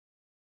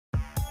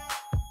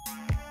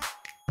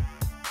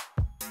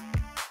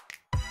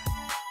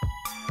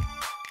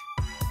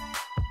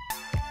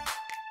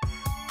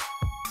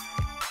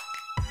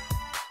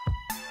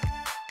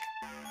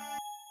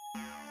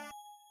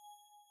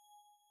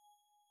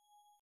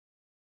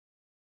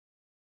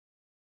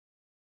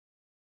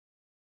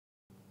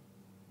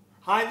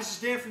Hi, this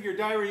is Dan from Your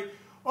Diary.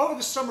 Over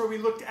the summer we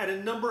looked at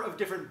a number of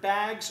different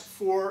bags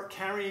for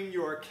carrying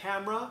your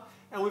camera,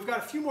 and we've got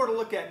a few more to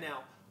look at now.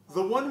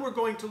 The one we're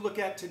going to look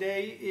at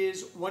today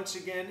is once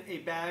again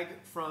a bag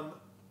from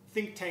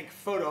ThinkTank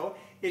Photo.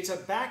 It's a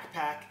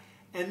backpack,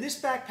 and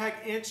this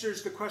backpack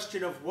answers the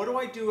question of what do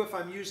I do if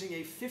I'm using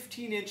a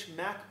 15-inch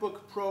MacBook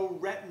Pro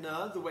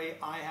Retina, the way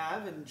I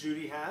have and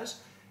Judy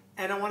has,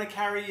 and I want to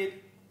carry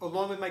it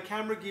along with my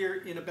camera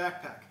gear in a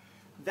backpack.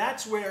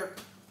 That's where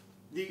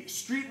the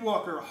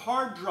Streetwalker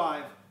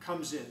HardDrive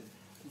comes in.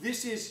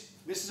 This is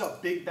a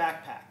big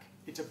backpack.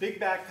 It's a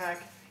big backpack.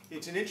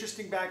 It's an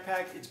interesting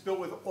backpack. It's built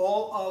with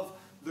all of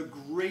the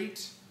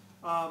great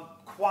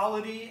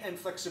quality and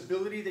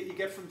flexibility that you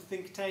get from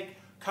ThinkTank.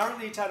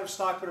 Currently it's out of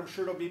stock, but I'm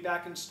sure it'll be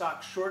back in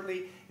stock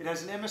shortly. It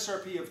has an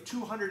MSRP of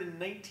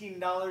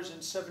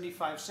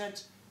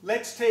 $219.75.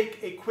 Let's take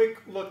a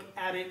quick look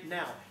at it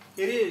now.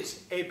 It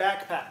is a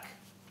backpack.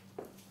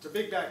 It's a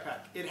big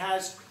backpack. It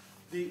has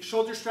the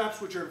shoulder straps,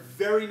 which are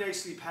very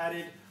nicely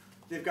padded.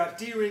 They've got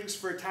D-rings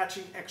for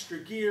attaching extra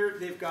gear.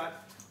 They've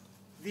got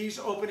these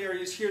open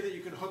areas here that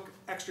you can hook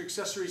extra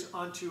accessories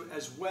onto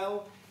as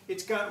well.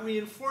 It's got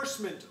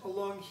reinforcement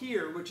along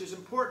here, which is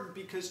important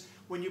because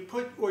when you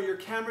put your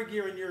camera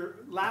gear and your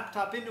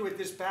laptop into it,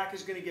 this back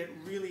is going to get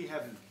really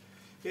heavy.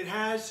 It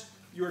has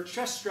your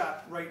chest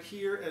strap right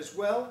here as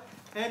well,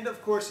 and of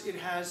course it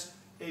has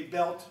a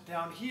belt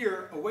down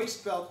here, a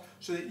waist belt,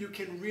 so that you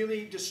can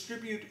really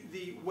distribute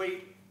the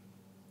weight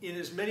in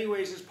as many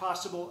ways as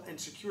possible and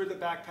secure the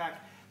backpack,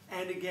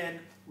 and again,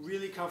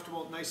 really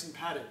comfortable, nice and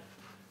padded.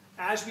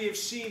 As we have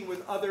seen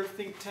with other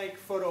ThinkTank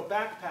Photo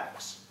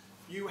backpacks,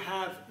 you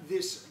have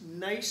this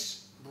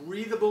nice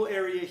breathable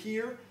area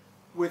here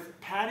with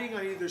padding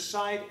on either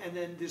side, and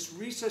then this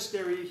recessed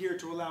area here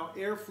to allow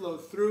airflow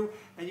through,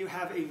 and you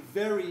have a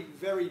very,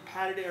 very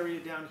padded area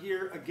down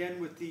here, again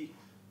with the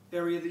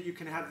area that you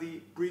can have the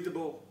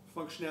breathable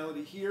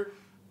functionality here,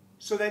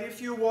 so that if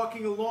you're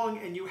walking along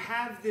and you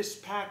have this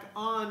pack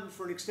on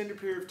for an extended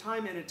period of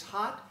time and it's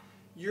hot,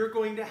 you're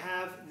going to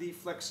have the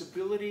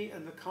flexibility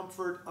and the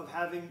comfort of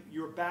having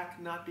your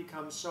back not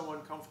become so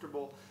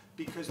uncomfortable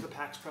because the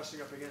pack's pressing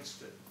up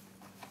against it.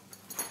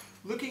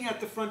 Looking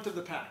at the front of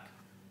the pack,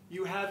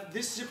 you have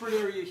this zippered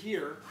area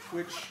here,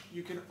 which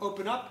you can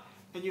open up,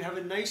 and you have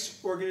a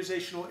nice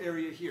organizational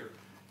area here.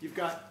 You've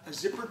got a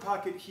zippered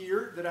pocket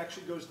here that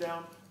actually goes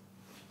down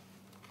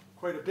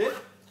quite a bit.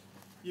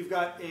 You've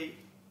got a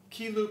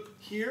key loop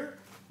here.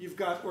 You've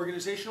got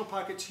organizational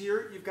pockets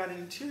here. You've got an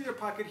interior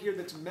pocket here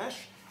that's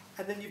mesh,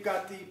 and then you've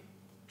got the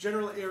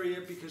general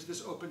area because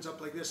this opens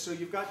up like this. So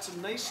you've got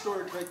some nice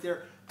storage right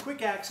there.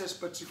 Quick access,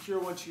 but secure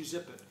once you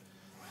zip it.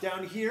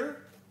 Down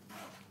here,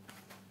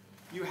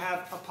 you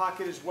have a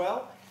pocket as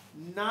well.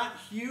 Not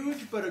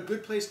huge, but a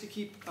good place to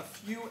keep a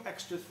few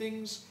extra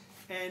things.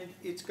 And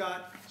it's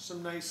got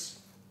some nice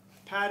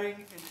padding.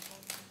 And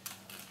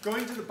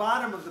going to the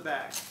bottom of the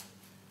bag,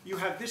 you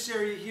have this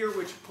area here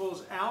which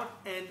pulls out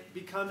and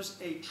becomes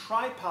a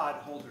tripod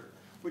holder,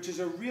 which is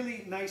a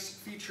really nice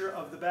feature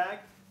of the bag.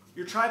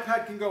 Your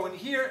tripod can go in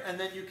here, and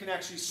then you can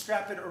actually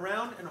strap it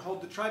around and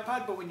hold the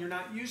tripod, but when you're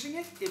not using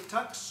it, it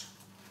tucks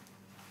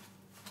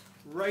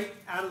right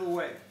out of the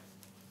way.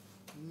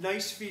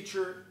 Nice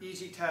feature,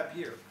 easy tab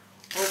here.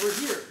 Over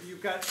here,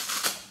 you've got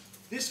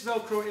this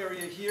Velcro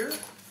area here,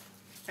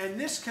 and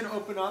this can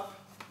open up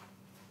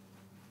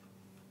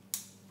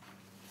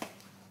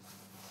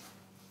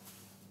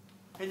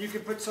and you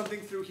can put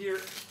something through here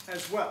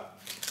as well,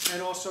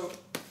 and also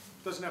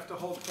doesn't have to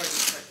hold quite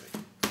as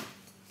tightly.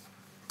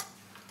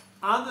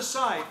 On the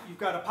side, you've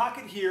got a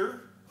pocket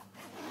here,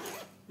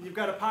 and you've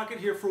got a pocket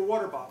here for a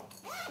water bottle.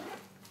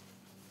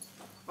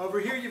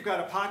 Over here, you've got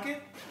a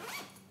pocket,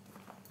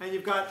 and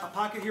you've got a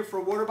pocket here for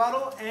a water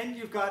bottle, and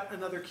you've got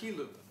another key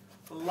loop.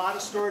 A lot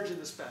of storage in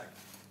this bag.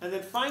 And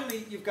then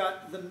finally, you've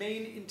got the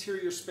main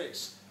interior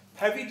space.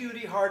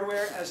 Heavy-duty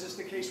hardware, as is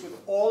the case with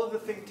all of the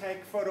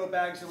ThinkTank Photo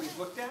bags that we've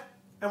looked at.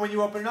 And when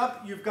you open it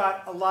up, you've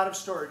got a lot of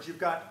storage. You've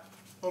got,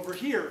 over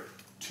here,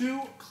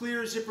 2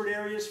 clear zippered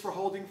areas for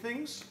holding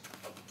things.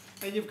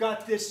 And you've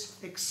got this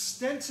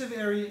extensive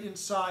area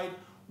inside,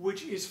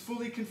 which is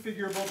fully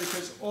configurable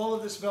because all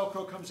of this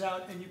Velcro comes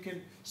out and you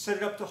can set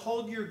it up to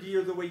hold your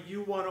gear the way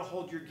you want to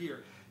hold your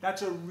gear.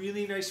 That's a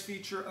really nice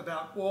feature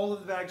about all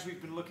of the bags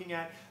we've been looking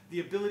at, the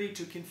ability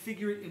to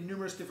configure it in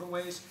numerous different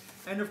ways.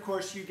 And of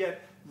course, you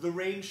get the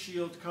rain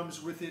shield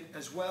comes with it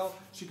as well,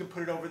 so you can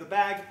put it over the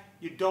bag.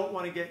 You don't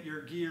want to get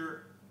your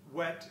gear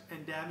wet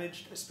and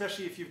damaged,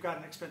 especially if you've got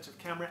an expensive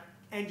camera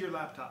and your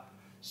laptop.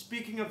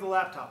 Speaking of the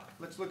laptop,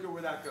 let's look at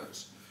where that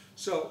goes.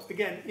 So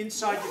again,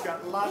 inside you've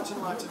got lots and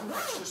lots of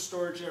extra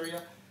storage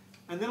area.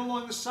 And then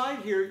along the side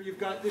here, you've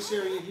got this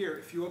area here.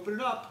 If you open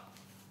it up,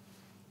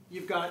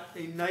 you've got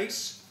a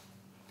nice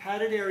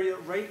padded area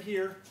right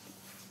here.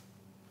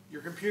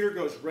 Your computer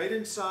goes right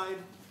inside,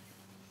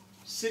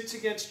 sits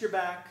against your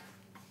back,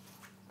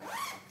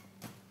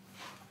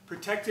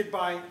 protected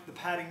by the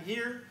padding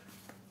here,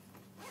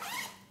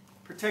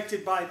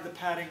 protected by the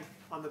padding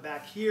on the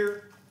back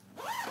here.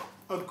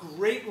 A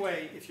great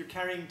way, if you're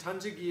carrying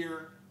tons of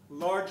gear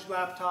large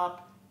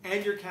laptop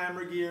and your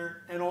camera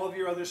gear and all of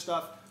your other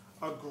stuff,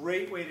 a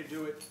great way to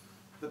do it.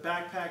 The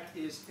backpack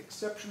is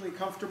exceptionally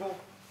comfortable.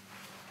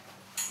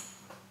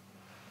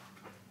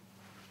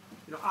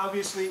 You know,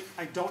 obviously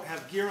I don't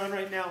have gear on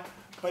right now,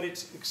 but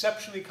it's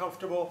exceptionally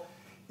comfortable.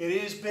 It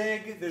is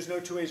big, there's no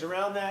two ways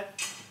around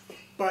that.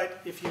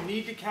 But if you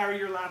need to carry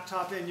your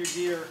laptop and your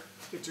gear,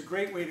 it's a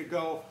great way to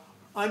go.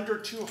 Under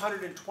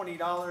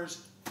 $220,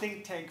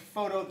 ThinkTank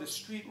Photo, the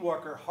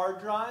Streetwalker hard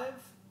drive.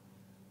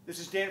 This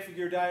is Dan for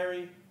Gear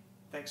Diary.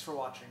 Thanks for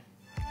watching.